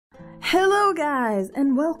Hello guys,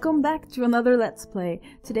 and welcome back to another Let's Play.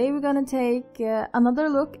 Today we're gonna take another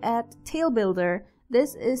look at Tale Builder.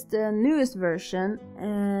 This is the newest version,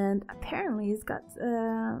 and apparently it's got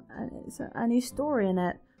a new story in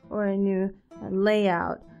it, or a new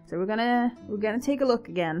layout. So we're gonna take a look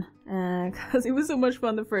again, because it was so much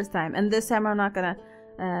fun the first time. And this time I'm not gonna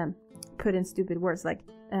put in stupid words like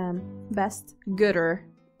best, gooder.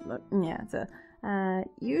 Yeah, so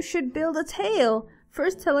you should build a tale.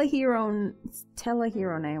 First tell a hero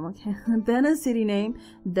name, okay? Then a city name,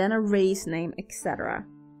 then a race name, etc.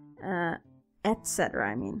 Etc.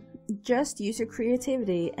 I mean, just use your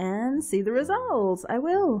creativity and see the results. I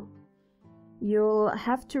will. You'll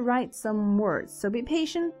have to write some words, so be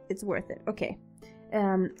patient. It's worth it. Okay.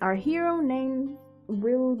 Our hero name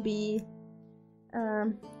will be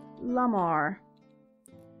Lamar.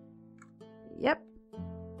 Yep.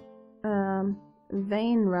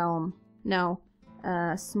 Vane Realm. No.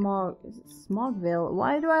 Smogville.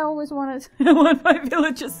 Why do I always want my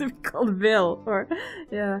villages to be called Ville? Or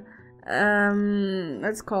yeah.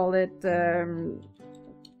 Let's call it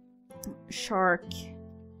Shark.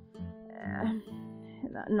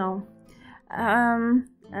 No.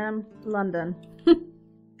 London.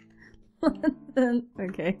 London.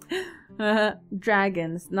 Okay.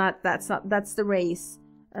 Dragons. That's the race.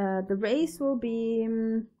 The race will be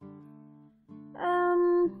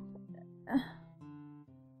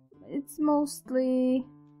it's mostly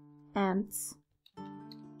ants.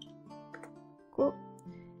 Cool.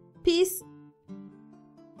 Peace.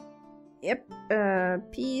 Yep.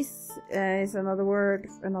 Peace is another word.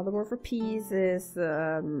 Another word for peace is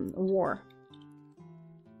war.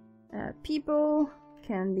 People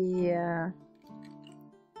can be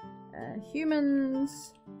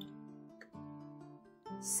humans.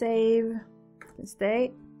 Save.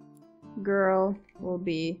 Stay. Girl will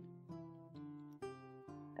be.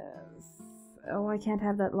 Oh, I can't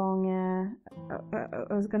have that long,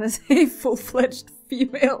 I was gonna say full-fledged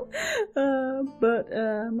female, but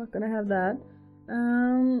I'm not gonna have that.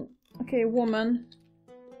 Okay, woman.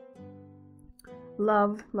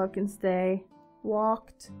 Love can stay.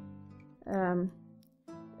 Walked.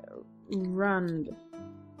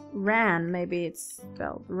 Ran, maybe it's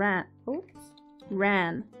spelled ran. Oops.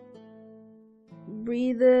 Ran.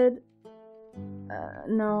 Breathed.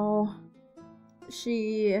 No.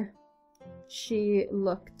 She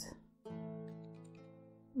looked.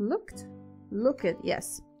 Look it,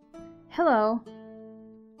 yes. Hello.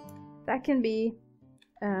 That can be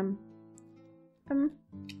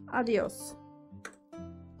adios.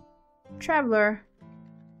 Traveler.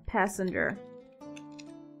 Passenger.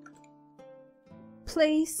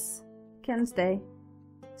 Place can stay.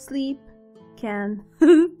 Sleep can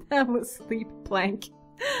that was sleep plank.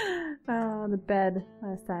 The bed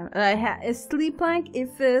last time. Is sleep plank,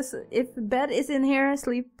 if bed is in here,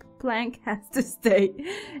 sleep plank has to stay.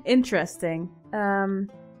 Interesting.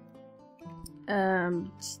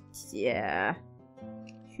 Yeah.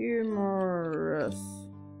 Humorous.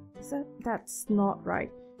 That's not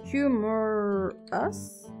right.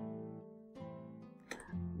 Humorous?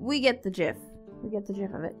 We get the gif. We get the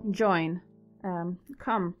gif of it. Join.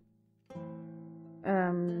 Come.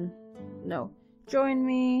 No. Join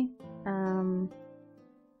me.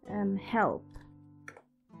 Help.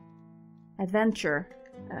 Adventure.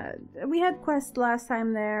 We had quests last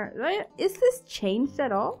time there. Is this changed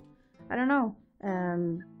at all? I don't know.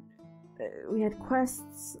 We had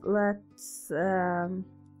quests. Let's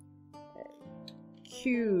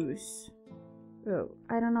queues. Oh,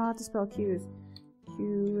 I don't know how to spell queues.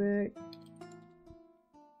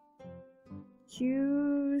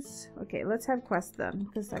 Queues. Okay, let's have quests then,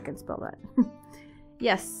 because I can spell that.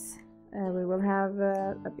 Yes. We will have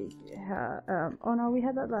oh no, we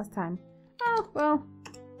had that last time. Oh, well.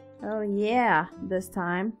 Oh yeah, this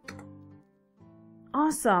time.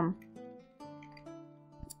 Awesome.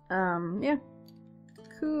 Yeah.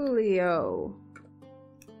 Coolio.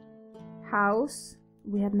 House.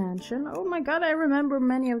 We had mansion. Oh my god, I remember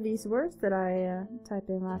many of these words that I typed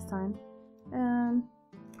in last time.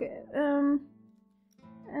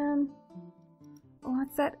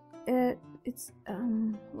 What's that? It's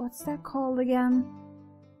what's that called again?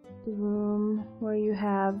 The room where you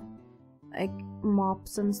have like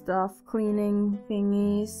mops and stuff, cleaning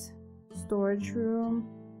thingies, storage room,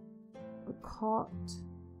 a cot.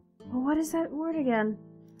 Oh, what is that word again?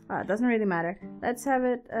 It doesn't really matter. Let's have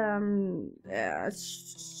it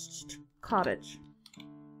cottage.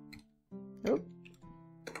 Oh.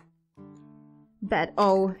 Bed.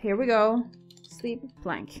 Oh, here we go. Sleep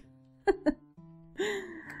plank.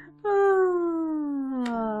 Oh,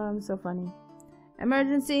 I'm so funny.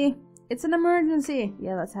 Emergency. It's an emergency.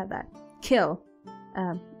 Yeah, let's have that. Kill.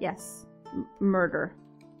 Yes. Murder.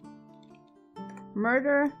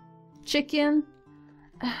 Murder. Chicken.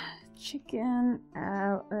 Chicken.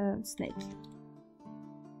 Snake.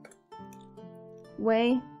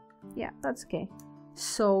 Way. Yeah, that's okay.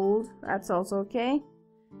 Sold. That's also okay.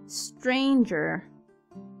 Stranger.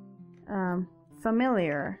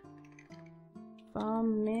 Familiar.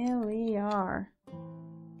 Familiar.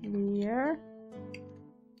 Familiar.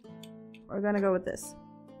 We're gonna go with this.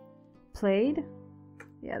 Played.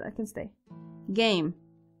 Yeah, that can stay. Game.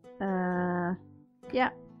 Yeah,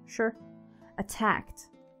 sure. Attacked.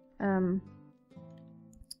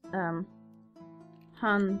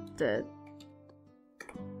 Hunted.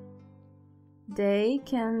 Day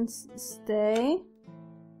can stay.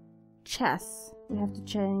 Chess. We have to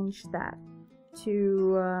change that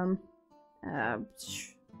to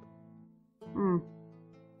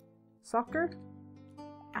soccer?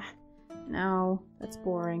 No, that's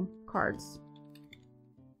boring. Cards.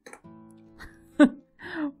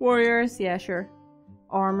 Warriors, yeah, sure.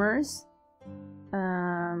 Armors.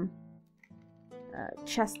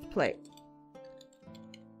 Chest plate.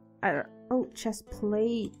 Oh, chest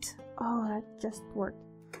plate. Oh, that just worked.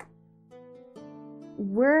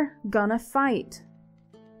 We're gonna fight.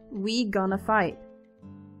 We gonna fight.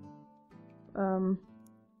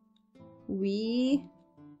 We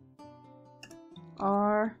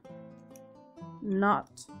are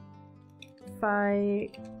not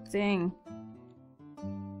fighting.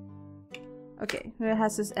 Okay, it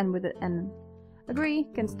has this end with it. N. Agree,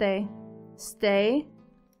 can stay. Stay.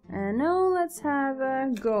 And now let's have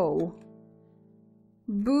a go.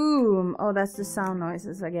 Boom. Oh, that's the sound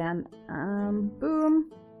noises again.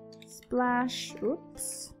 Boom. Splash.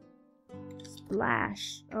 Oops.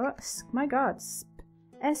 Splash. Oh my god.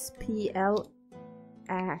 SPL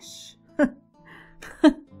ash.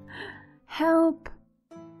 Help.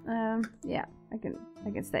 Yeah, I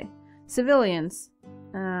can stay. Civilians.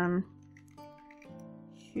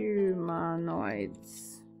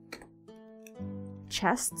 Humanoids.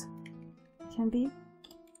 Chest can be.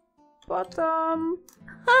 Bottom.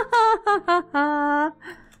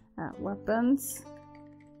 Weapons.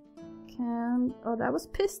 Oh, that was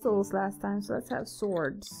pistols last time, so let's have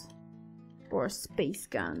swords. Or space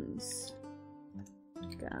guns.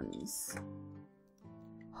 Guns.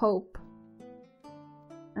 Hope.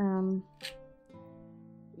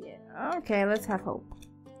 Yeah, okay, let's have hope.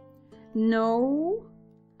 No.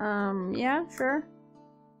 Yeah, sure.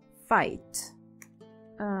 Fight.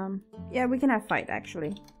 Yeah, we can have fight,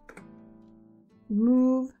 actually.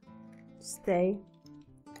 Move. Stay.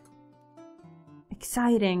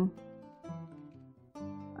 Exciting.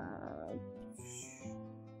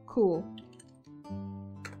 Cool.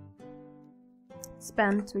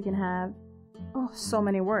 Spent, we can have... Oh, so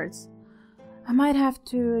many words. I might have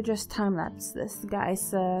to just time-lapse this, guys.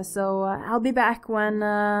 So I'll be back when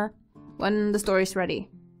the story's ready.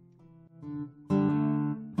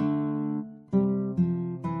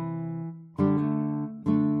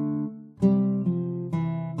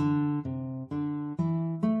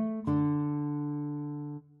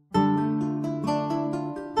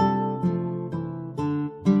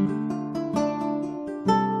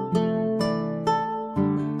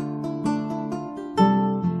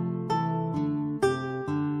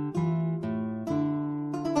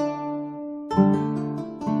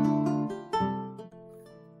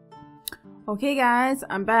 Okay guys,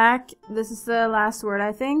 I'm back. This is the last word,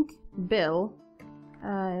 I think. Bill.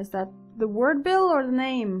 Is that the word Bill or the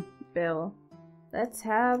name Bill? Let's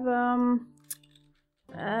have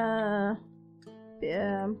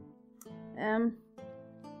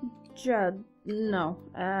Judd. No.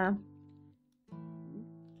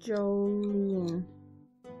 Jolene.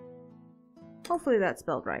 Hopefully that's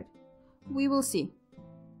spelled right. We will see.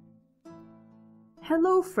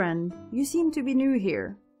 Hello friend, you seem to be new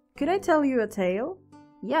here. Could I tell you a tale?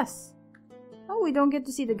 Yes. Oh, we don't get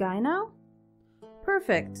to see the guy now?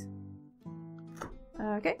 Perfect.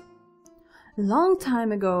 Okay. Long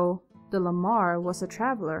time ago, the Lamar was a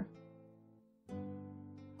traveler.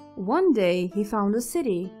 One day he found a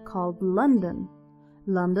city called London.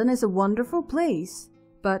 London is a wonderful place,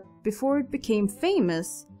 but before it became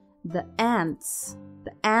famous, the ants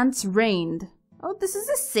reigned. Oh, this is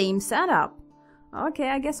the same setup. Okay,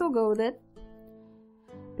 I guess we'll go with it.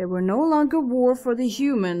 There were no longer war for the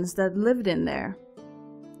humans that lived in there.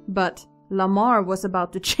 But Lamar was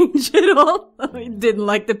about to change it all. He didn't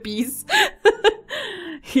like the peace.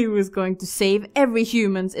 He was going to save every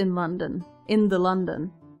humans in London.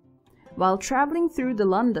 While traveling through the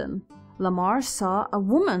London, Lamar saw a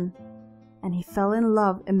woman, and he fell in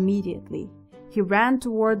love immediately. He ran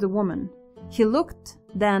toward the woman. He looked,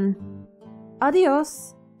 then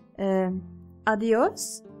Adios.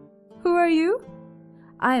 Adios? Who are you?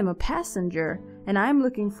 I am a passenger, and I am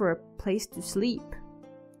looking for a place to sleep.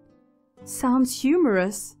 Sounds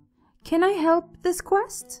humorous. Can I help this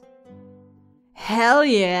quest? Hell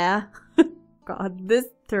yeah! God, this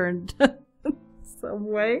turned some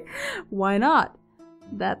way. Why not?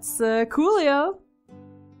 That's coolio.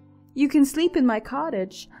 You can sleep in my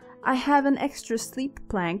cottage. I have an extra sleep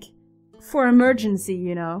plank. For emergency,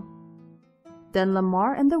 you know. Then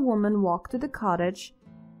Lamar and the woman walked to the cottage.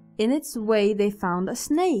 In its way they found a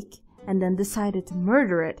snake, and then decided to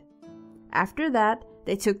murder it. After that,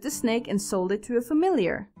 they took the snake and sold it to a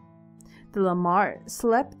familiar. The Lamar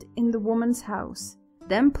slept in the woman's house,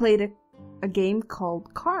 then played a game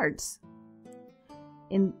called cards.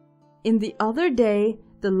 In the other day,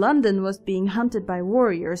 the London was being hunted by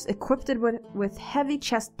warriors equipped with heavy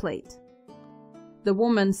chest plate. The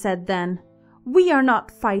woman said then, "We are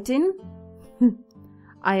not fighting."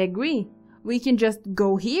 I agree. We can just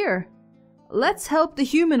go here. Let's help the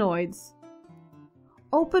humanoids.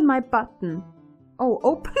 Open my button. Oh,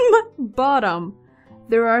 open my bottom.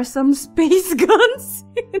 There are some space guns.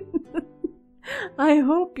 I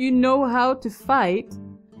hope you know how to fight.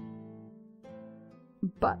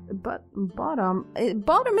 But bottom.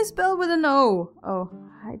 Bottom is spelled with an O. Oh,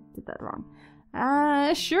 I did that wrong.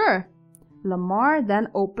 Sure. Lamar then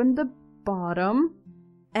opened the bottom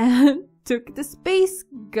and took the space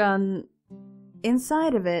gun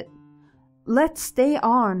inside of it. Let's stay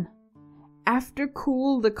on. After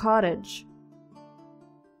cool the cottage.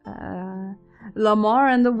 Lamar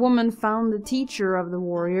and the woman found the teacher of the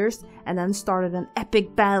warriors and then started an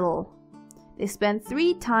epic battle. They spent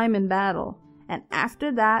 3 time in battle, and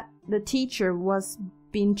after that the teacher was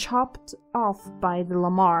being chopped off by the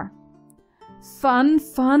Lamar. Fun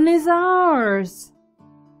is ours!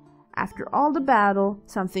 After all the battle,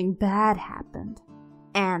 something bad happened.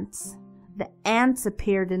 Ants. The ants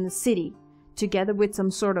appeared in the city, together with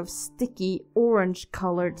some sort of sticky,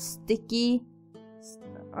 orange-colored sticky.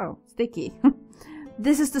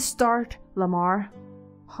 This is the start, Lamar,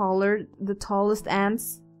 hollered the tallest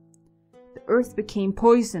ants. The earth became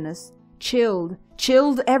poisonous, chilled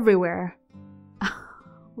everywhere.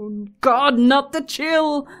 Oh God, not the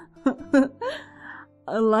chill!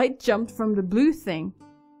 A light jumped from the blue thing.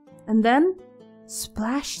 And then,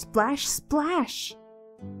 splash, splash, splash.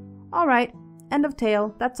 Alright, end of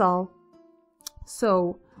tale, that's all.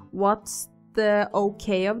 So, what's the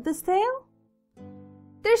okay of this tale?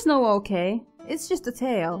 There's no okay, it's just a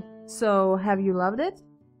tale. So, have you loved it?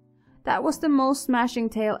 That was the most smashing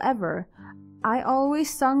tale ever. I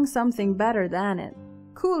always sung something better than it.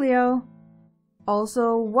 Coolio.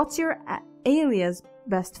 Also, what's your alias,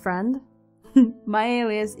 best friend? My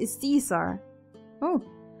alias is Caesar. Oh,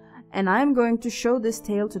 and I'm going to show this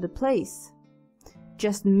tale to the place.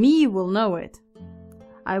 Just me will know it.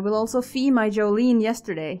 I will also fee my Jolene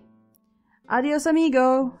yesterday. Adios,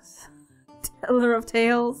 amigo, teller of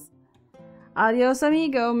tales. Adios,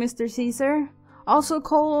 amigo, Mr. Caesar. Also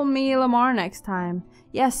call me Lamar next time.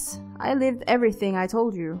 Yes, I lived everything I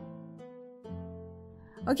told you.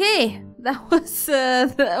 Okay, that was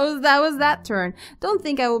that turn. Don't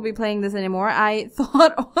think I will be playing this anymore. I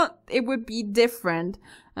thought it would be different,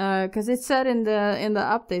 because it said in the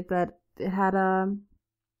update that it had a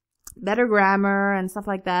better grammar and stuff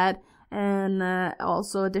like that, and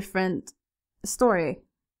also a different story.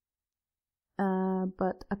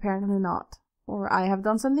 But apparently not, or I have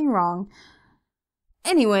done something wrong.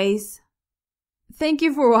 Anyways, thank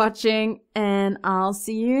you for watching, and I'll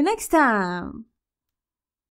see you next time.